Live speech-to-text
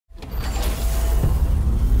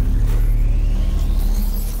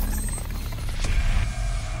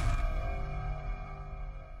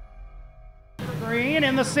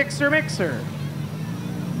the Sixer Mixer.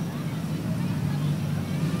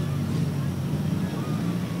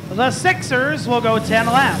 The Sixers will go 10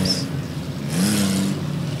 laps.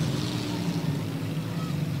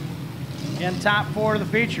 In top 4 of the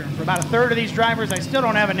feature. For about a third of these drivers, I still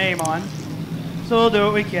don't have a name on, so we'll do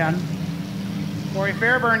what we can. Corey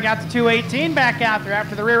Fairburn got the 218 back out there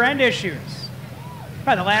after the rear end issues.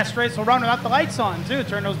 Probably the last race will run without the lights on, too.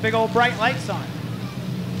 Turn those big old bright lights on.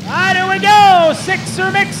 All right, here we go. Sixer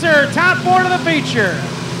Mixer, top 4 of the feature.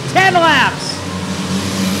 10 laps.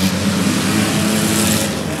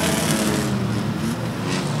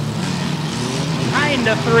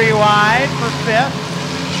 Kinda 3 wide for 5th.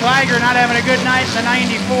 Schweiger not having a good night in the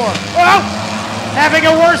 94. Oh, having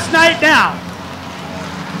a worse night now.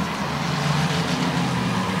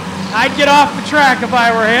 I'd get off the track if I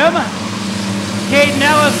were him. Caden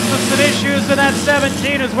Ellis with some issues in that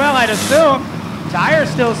 17 as well, I'd assume. Tire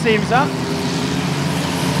still seems up.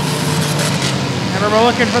 Remember, we're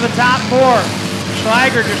looking for the top 4.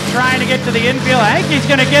 Schweiger just trying to get to the infield. I think he's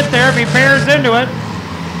going to get there if he bears into it.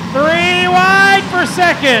 3 wide for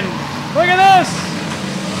 2nd. Look at this.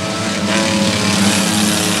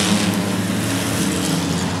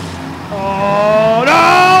 Oh, no,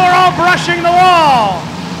 we're all brushing the wall.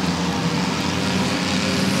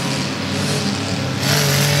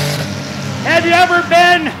 Have you ever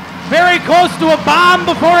been very close to a bomb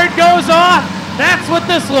before it goes off? That's what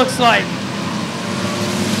this looks like.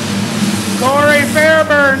 Corey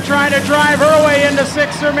Fairburn trying to drive her way into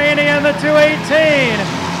Sixer Mania in the 218.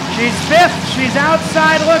 She's 5th, she's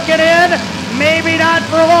outside looking in, maybe not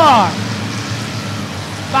for long.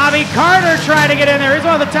 Bobby Carter trying to get in there. He's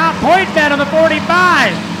one of the top point men on the 45.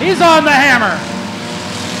 He's on the hammer.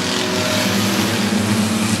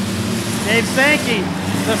 Dave Sankey,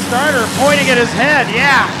 the starter, pointing at his head.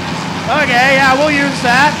 Yeah. Okay, yeah, we'll use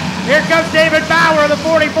that. Here comes David Bauer, the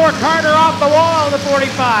 44. Carter off the wall, the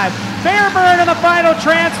 45. Fairburn in the final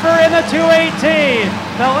transfer in the 218.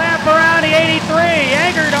 The lap around the 83.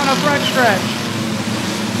 Angered on a front stretch.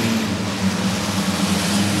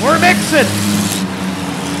 We're mixing.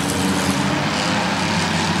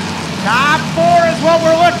 Top 4 is what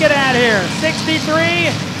we're looking at here. 63,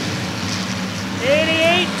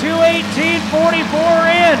 88, 218, 44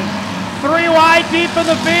 in. 3 wide deep in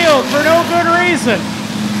the field for no good reason.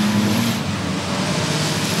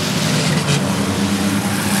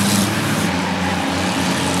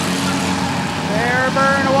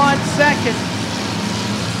 Fairburn 1 second.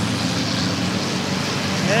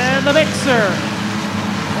 And the Mixer.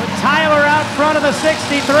 With Tyler out front of the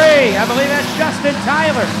 63. I believe that's Justin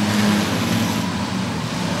Tyler.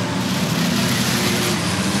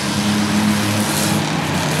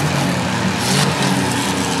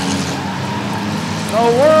 The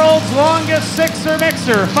world's longest Sixer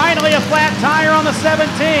Mixer. Finally a flat tire on the 17.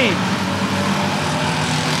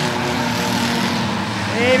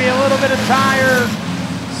 Maybe a little bit of tire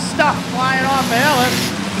stuff flying off of Ellis.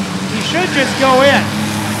 He should just go in.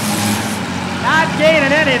 Not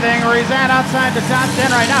gaining anything where he's at outside the top 10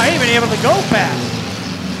 right now. He ain't even able to go past.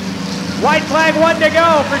 White flag 1 to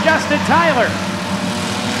go for Justin Tyler.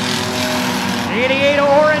 88 of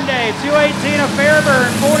Orenday, 218 of Fairburn,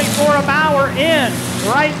 44 of Bauer in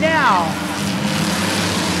right now.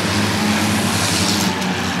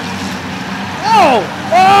 Oh,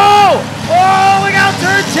 oh, oh, look out,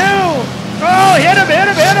 turn 2. Oh, hit him, hit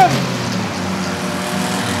him, hit him.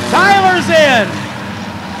 Tyler's in.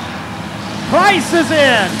 Price is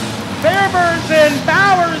in. Fairburn's in,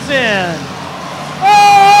 Bauer's in.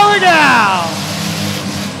 Oh, look out.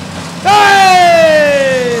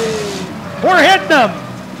 Hey! We're hitting them.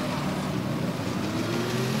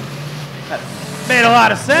 That made a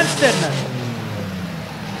lot of sense, didn't it?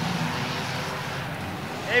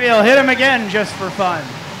 Maybe he'll hit him again just for fun.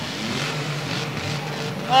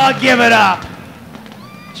 Oh, give it up.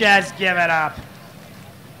 Just give it up.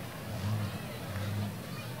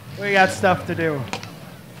 We got stuff to do.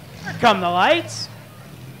 Here come the lights.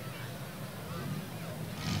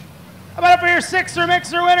 How about for your Sixer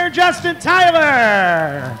Mixer winner, Justin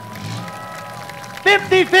Tyler?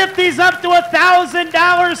 50/50's up to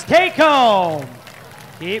 $1,000 take home.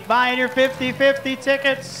 Keep buying your 50/50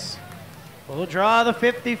 tickets. We'll draw the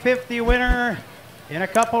 50/50 winner in a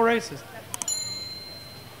couple races.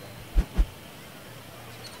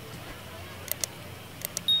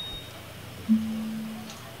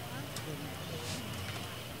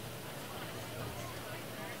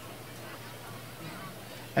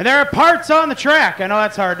 And there are parts on the track. I know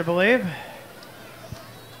that's hard to believe.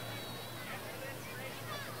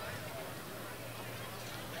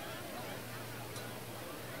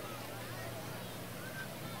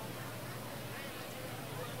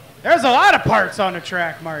 There's a lot of parts on the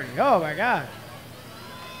track, Marty. Oh my God.